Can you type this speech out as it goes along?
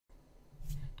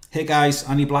Hey guys,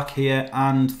 Annie Black here,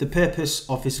 and the purpose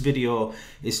of this video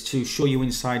is to show you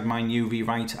inside my new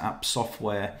Rewrite app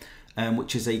software,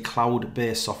 which is a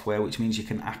cloud-based software, which means you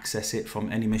can access it from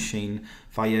any machine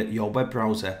via your web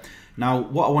browser. Now,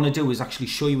 what I want to do is actually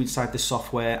show you inside the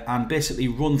software and basically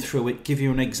run through it, give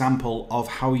you an example of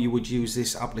how you would use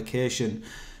this application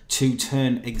to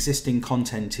turn existing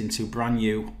content into brand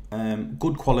new,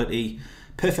 good quality,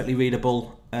 perfectly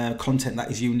readable content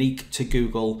that is unique to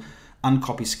Google and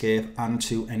Copyscape and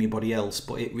to anybody else,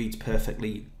 but it reads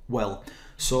perfectly well.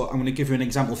 So I'm going to give you an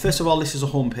example. First of all, this is a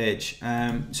home page.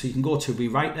 So you can go to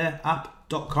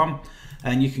rewriteapp.com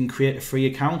and you can create a free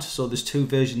account. So there's two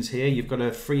versions here. You've got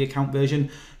a free account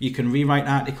version. You can rewrite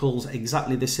articles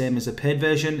exactly the same as a paid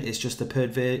version. It's just a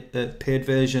paid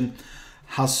version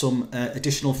has some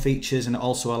additional features, and it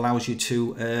also allows you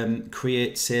to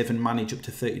create, save and manage up to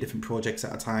 30 different projects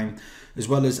at a time, as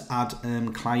well as add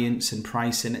clients and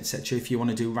pricing, etc. if you want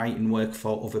to do writing work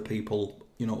for other people,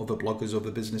 you know, other bloggers, other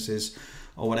businesses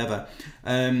or whatever.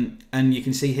 And you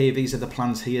can see here, these are the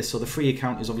plans here. So the free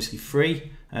account is obviously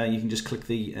free. You can just click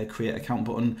the create account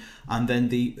button, and then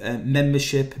the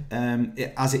membership,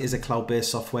 as it is a cloud-based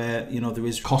software, you know, there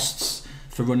is costs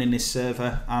for running this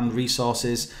server and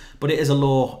resources, but it is a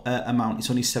low amount. It's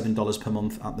only $7 per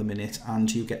month at the minute,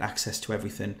 and you get access to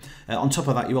everything. On top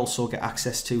of that, you also get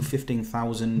access to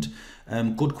 15,000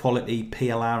 good quality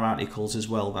PLR articles as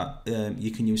well that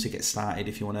you can use to get started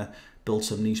if you want to build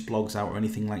some niche blogs out or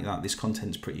anything like that. This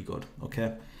content's pretty good,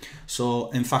 okay?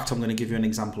 So in fact, I'm going to give you an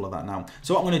example of that now.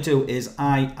 So what I'm going to do is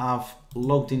I have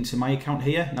logged into my account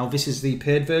here. Now this is the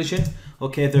paid version.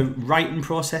 Okay, the writing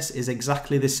process is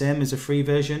exactly the same as a free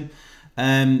version.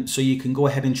 So you can go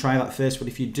ahead and try that first, but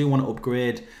if you do want to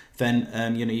upgrade,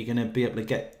 then you know, you're going to be able to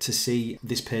get to see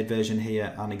this paid version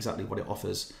here and exactly what it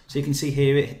offers. So you can see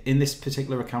here in this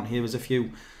particular account here is a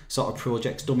few sort of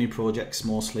projects, dummy projects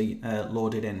mostly,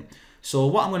 loaded in. So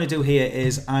what I'm going to do here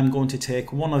is I'm going to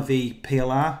take one of the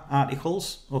PLR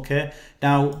articles. Okay,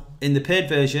 now in the paid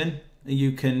version,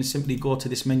 you can simply go to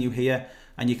this menu here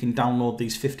and you can download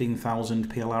these 15,000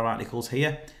 PLR articles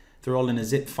here. They're all in a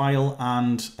zip file,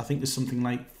 and I think there's something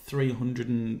like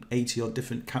 380 odd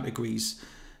different categories,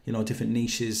 you know, different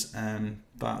niches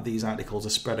that these articles are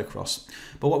spread across.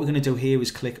 But what we're going to do here is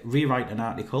click rewrite an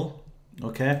article.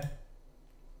 Okay.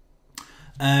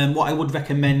 What I would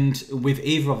recommend with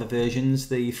either of the versions,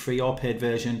 the free or paid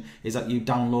version, is that you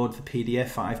download the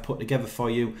PDF that I've put together for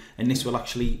you, and this will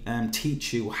actually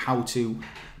teach you how to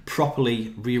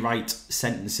properly rewrite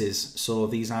sentences. So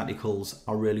these articles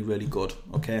are really, really good,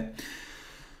 okay?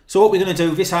 So what we're going to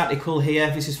do, this article here,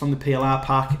 this is from the PLR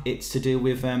pack. It's to do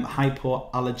with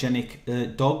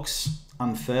hypoallergenic dogs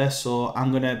and fur. So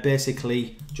I'm going to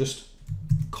basically just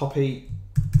copy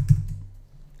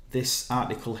this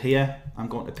article here. I'm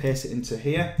going to paste it into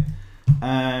here.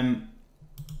 I'm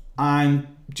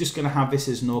just going to have this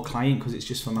as no client because it's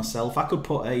just for myself. I could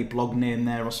put a blog name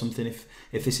there or something if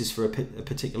this is for a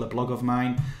particular blog of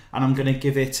mine, and I'm going to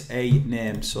give it a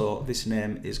name. So this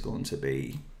name is going to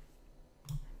be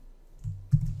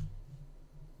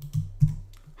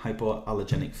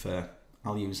hypoallergenic fur.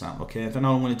 I'll use that, okay? Then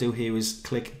all I'm going to do here is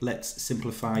click let's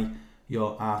simplify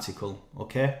your article,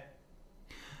 okay?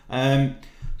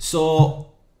 So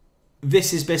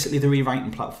this is basically the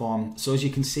rewriting platform. So as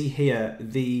you can see here,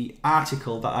 the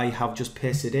article that I have just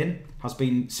pasted in has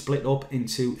been split up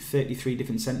into 33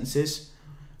 different sentences.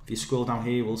 If you scroll down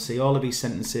here, you will see all of these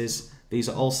sentences. These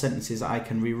are all sentences that I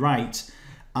can rewrite.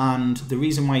 And the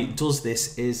reason why it does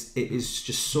this is it is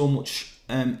just so much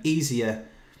easier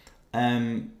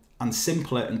and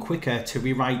simpler and quicker to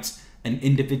rewrite an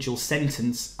individual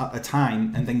sentence at a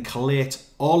time and then collate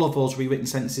all of those rewritten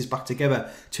sentences back together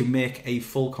to make a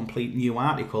full, complete new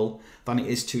article than it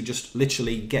is to just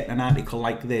literally get an article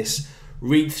like this,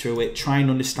 read through it, try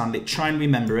and understand it, try and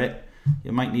remember it.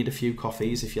 You might need a few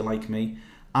coffees if you're like me,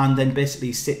 and then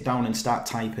basically sit down and start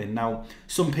typing. Now,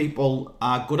 some people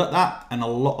are good at that and a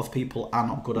lot of people are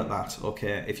not good at that,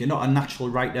 okay? If you're not a natural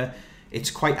writer, it's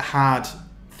quite a hard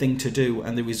thing to do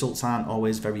and the results aren't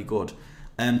always very good.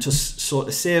 To sort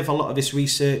of save a lot of this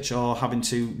research or having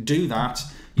to do that,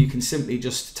 you can simply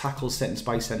just tackle sentence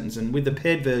by sentence. And with the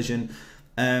paid version,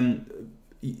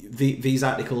 these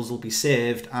articles will be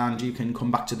saved and you can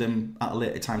come back to them at a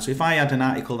later time. So if I had an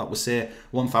article that was, say,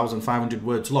 1,500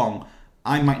 words long,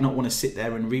 I might not want to sit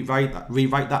there and rewrite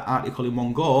that article in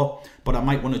one go, but I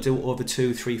might want to do it over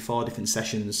 2, 3, 4 different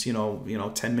sessions, you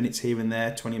know, 10 minutes here and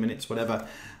there, 20 minutes, whatever,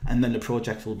 and then the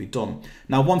project will be done.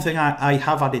 Now, one thing I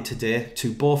have added today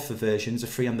to both the versions, the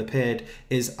free and the paid,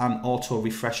 is an auto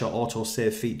refresh or auto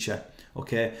save feature.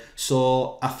 Okay,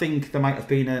 so I think there might have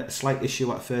been a slight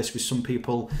issue at first with some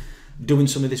people doing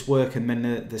some of this work and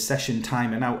then the session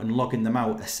timing out and logging them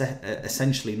out,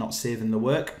 essentially not saving the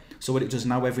work. So what it does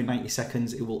now, every 90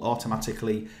 seconds, it will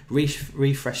automatically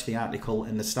refresh the article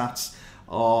and the stats,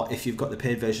 or if you've got the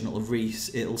paid version,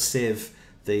 it'll save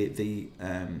the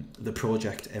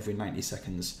project every 90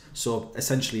 seconds. So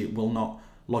essentially it will not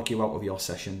log you out of your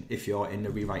session if you're in the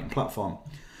rewriting platform.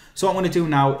 So what I'm going to do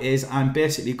now is I'm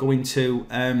basically going to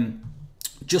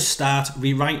just start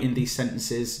rewriting these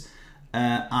sentences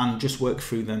and just work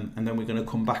through them, and then we're going to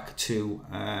come back to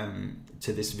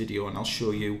this video and I'll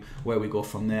show you where we go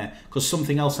from there. Because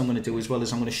something else I'm going to do as well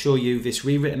is I'm going to show you this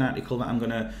rewritten article that I'm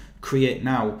going to create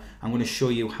now. I'm going to show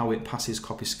you how it passes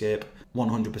Copyscape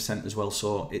 100% as well,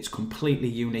 so it's completely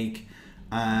unique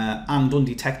and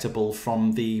undetectable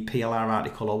from the PLR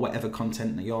article or whatever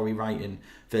content that you're rewriting.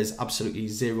 There's absolutely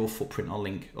zero footprint or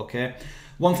link. Okay,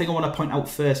 one thing I want to point out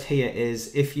first here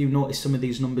is if you notice some of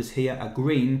these numbers here are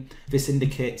green, this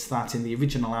indicates that in the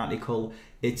original article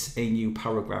it's a new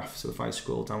paragraph. So if I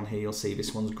scroll down here, you'll see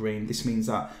this one's green. This means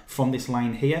that from this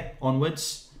line here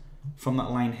onwards, from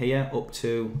that line here up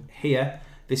to here,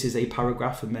 this is a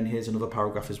paragraph, and then here's another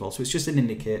paragraph as well. So it's just an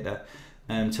indicator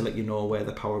to let you know where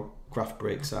the paragraph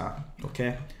breaks are.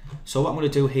 Okay, so what I'm going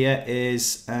to do here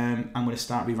is I'm going to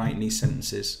start rewriting these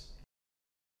sentences.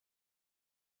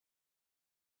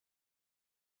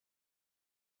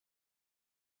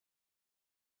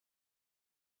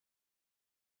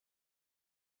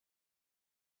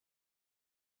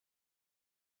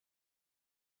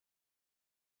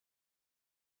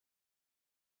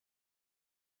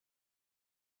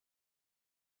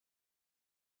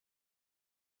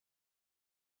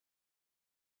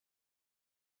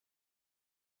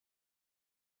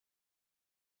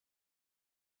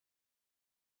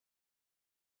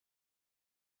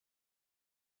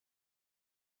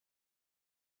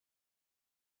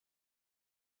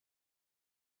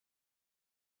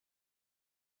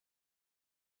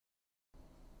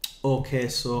 Okay,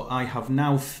 so I have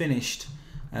now finished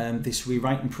this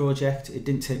rewriting project. It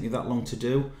didn't take me that long to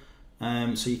do.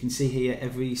 So you can see here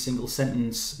every single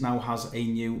sentence now has a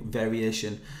new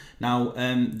variation. Now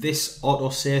this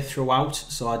auto-save throughout,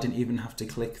 so I didn't even have to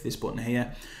click this button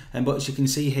here. But as you can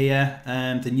see here,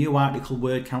 the new article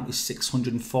word count is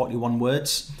 641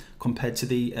 words compared to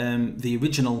the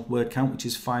original word count, which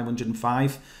is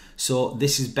 505. So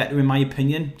this is better in my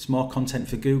opinion. It's more content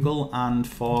for Google and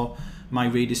for my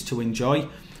readers to enjoy.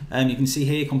 You can see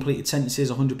here completed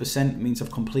sentences 100% means I've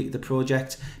completed the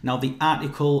project. Now the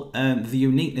article, the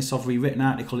uniqueness of rewritten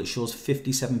article, it shows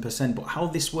 57%, but how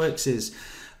this works is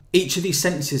each of these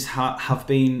sentences have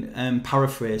been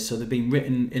paraphrased, so they've been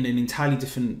written in an entirely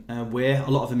different way, a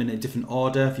lot of them in a different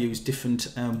order. I've used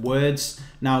different words.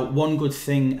 Now one good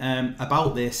thing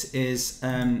about this is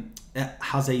it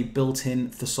has a built-in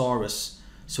thesaurus,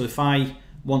 so if I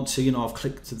want to, I've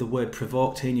clicked the word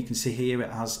provoked here and you can see here it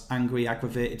has angry,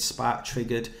 aggravated, sparked,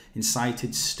 triggered,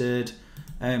 incited, stirred,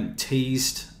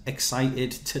 teased,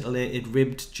 excited, titillated,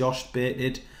 ribbed, joshed,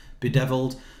 baited,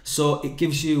 bedeviled. So it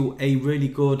gives you a really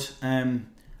good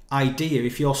idea.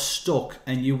 If you're stuck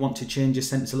and you want to change your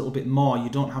sentence a little bit more, you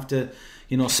don't have to,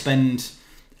 spend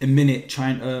a minute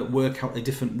trying to work out a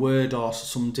different word or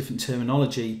some different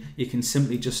terminology. You can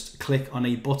simply just click on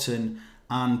a button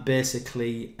and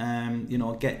basically,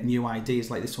 get new ideas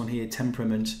like this one here: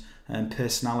 temperament,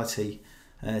 personality,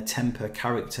 temper,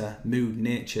 character, mood,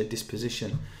 nature,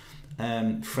 disposition,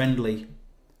 friendly,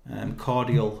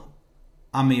 cordial,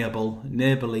 amiable,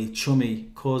 neighbourly,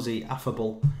 chummy, cosy,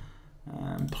 affable,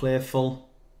 playful,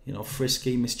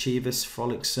 frisky, mischievous,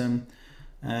 frolicsome,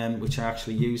 which I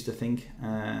actually used, I think,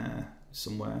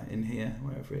 somewhere in here,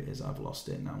 wherever it is. I've lost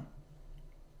it now.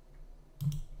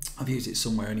 I've used it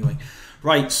somewhere anyway.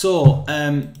 Right, so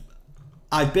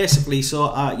I basically,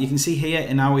 you can see here,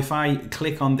 and now if I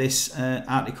click on this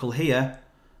article here,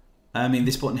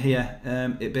 this button here,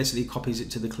 it basically copies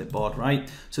it to the clipboard, right?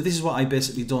 So this is what I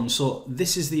basically done. So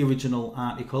this is the original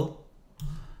article,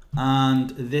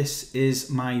 and this is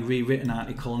my rewritten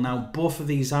article. Now both of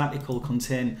these articles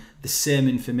contain the same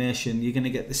information. You're going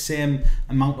to get the same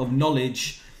amount of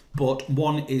knowledge, but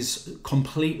one is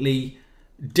completely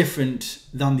different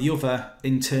than the other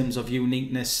in terms of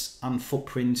uniqueness and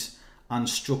footprint and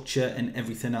structure and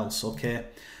everything else. Okay,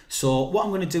 so what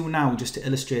I'm going to do now, just to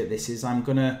illustrate this, is I'm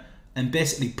going to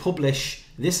basically publish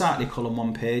this article on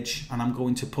one page, and I'm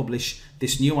going to publish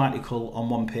this new article on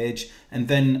one page, and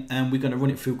then we're going to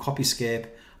run it through Copyscape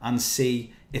and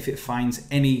see if it finds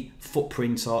any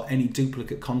footprint or any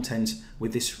duplicate content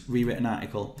with this rewritten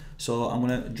article. So I'm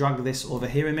going to drag this over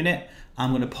here a minute, I'm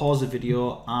going to pause the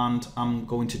video and I'm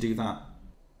going to do that.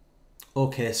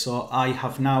 Okay, so I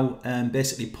have now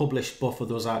basically published both of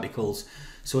those articles.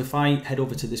 So if I head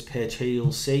over to this page here,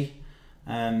 you'll see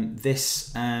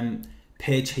this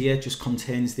page here just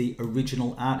contains the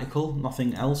original article,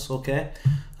 nothing else, okay?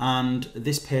 And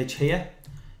this page here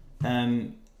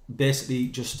basically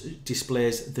just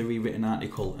displays the rewritten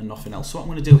article and nothing else. So what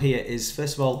I'm going to do here is,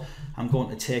 first of all, I'm going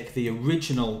to take the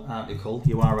original article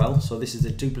URL. So this is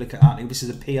a duplicate article, this is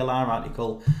a PLR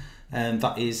article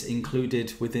that is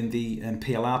included within the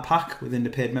PLR pack within the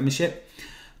paid membership.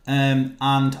 And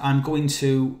I'm going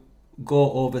to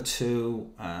go over to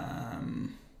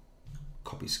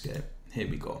Copyscape. Here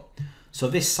we go. So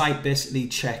this site basically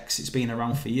checks, it's been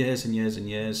around for years and years and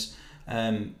years,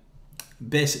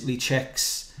 basically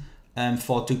checks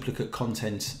for duplicate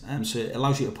content. So it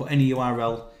allows you to put any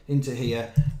URL into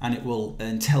here and it will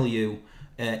tell you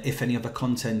if any other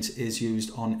content is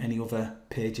used on any other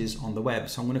pages on the web.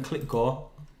 So I'm going to click go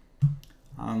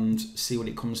and see what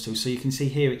it comes to. So you can see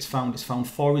here it's found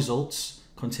 4 results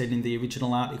containing the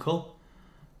original article,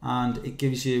 and it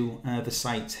gives you the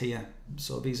sites here.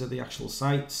 So these are the actual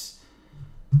sites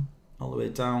all the way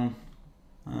down.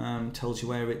 Tells you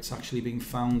where it's actually being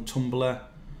found: Tumblr,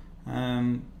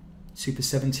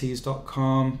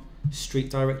 super70s.com,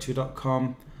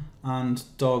 streetdirectory.com, and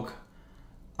dog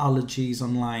allergies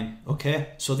online.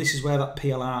 Okay, so this is where that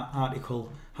PLR article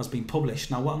has been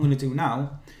published. Now what I'm going to do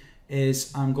now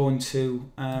is I'm going to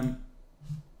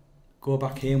go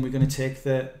back here and we're going to take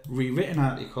the rewritten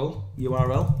article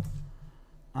URL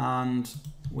and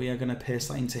we are going to paste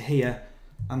that into here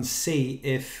and see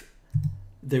if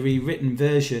the rewritten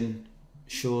version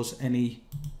shows any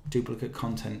duplicate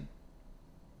content.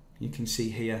 You can see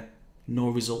here, no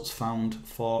results found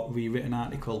for rewritten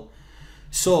article.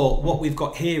 So what we've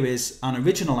got here is an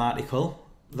original article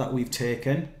that we've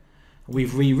taken,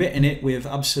 we've rewritten it with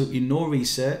absolutely no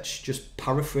research, just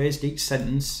paraphrased each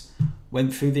sentence,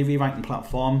 went through the rewriting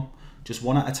platform just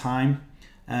one at a time.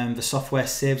 The software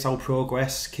saves our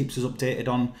progress, keeps us updated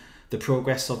on the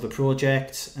progress of the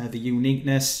project, the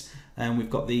uniqueness, and we've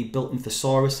got the built-in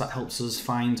thesaurus that helps us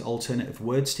find alternative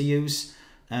words to use,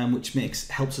 which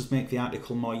helps us make the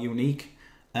article more unique.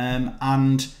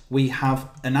 And we have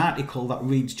an article that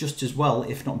reads just as well,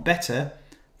 if not better,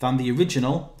 than the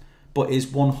original, but is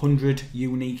 100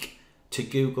 unique to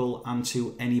Google and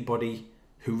to anybody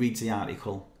who reads the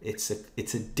article. It's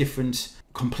a different,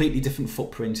 completely different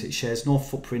footprint. It shares no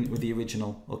footprint with the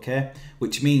original, okay?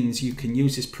 Which means you can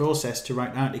use this process to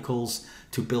write articles,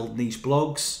 to build niche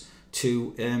blogs,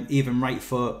 to even write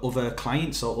for other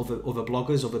clients or other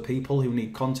bloggers, other people who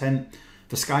need content.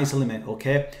 The sky's the limit,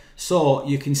 okay? So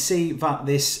you can see that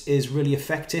this is really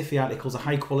effective. The articles are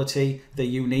high quality, they're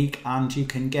unique, and you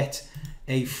can get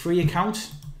a free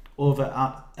account over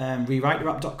at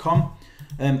rewriterapp.com,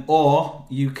 or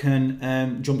you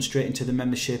can jump straight into the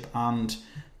membership and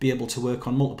be able to work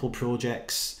on multiple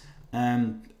projects,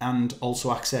 and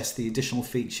also access the additional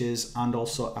features and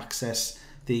also access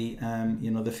the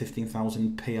the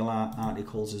 15,000 PLR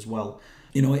articles as well.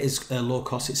 You know, it is low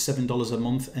cost, it's $7 a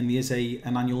month, and there's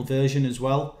an annual version as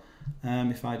well.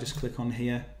 If I just click on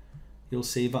here, you'll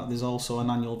see that there's also an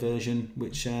annual version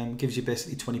which gives you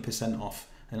basically 20% off,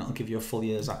 and it'll give you a full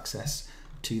year's access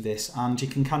to this. And you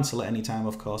can cancel at any time,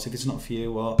 of course, if it's not for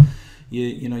you, or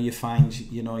you find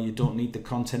you don't need the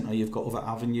content, or you've got other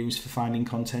avenues for finding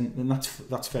content, then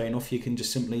that's fair enough. You can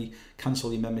just simply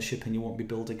cancel your membership and you won't be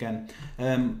billed again.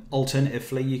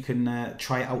 Alternatively, you can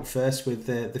try it out first with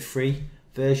the free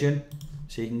version.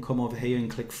 So you can come over here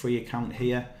and click free account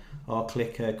here, or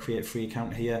click create free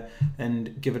account here,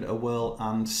 and give it a whirl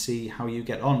and see how you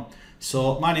get on.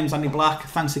 So my name's Andy Black.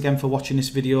 Thanks again for watching this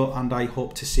video, and I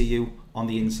hope to see you on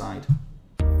the inside.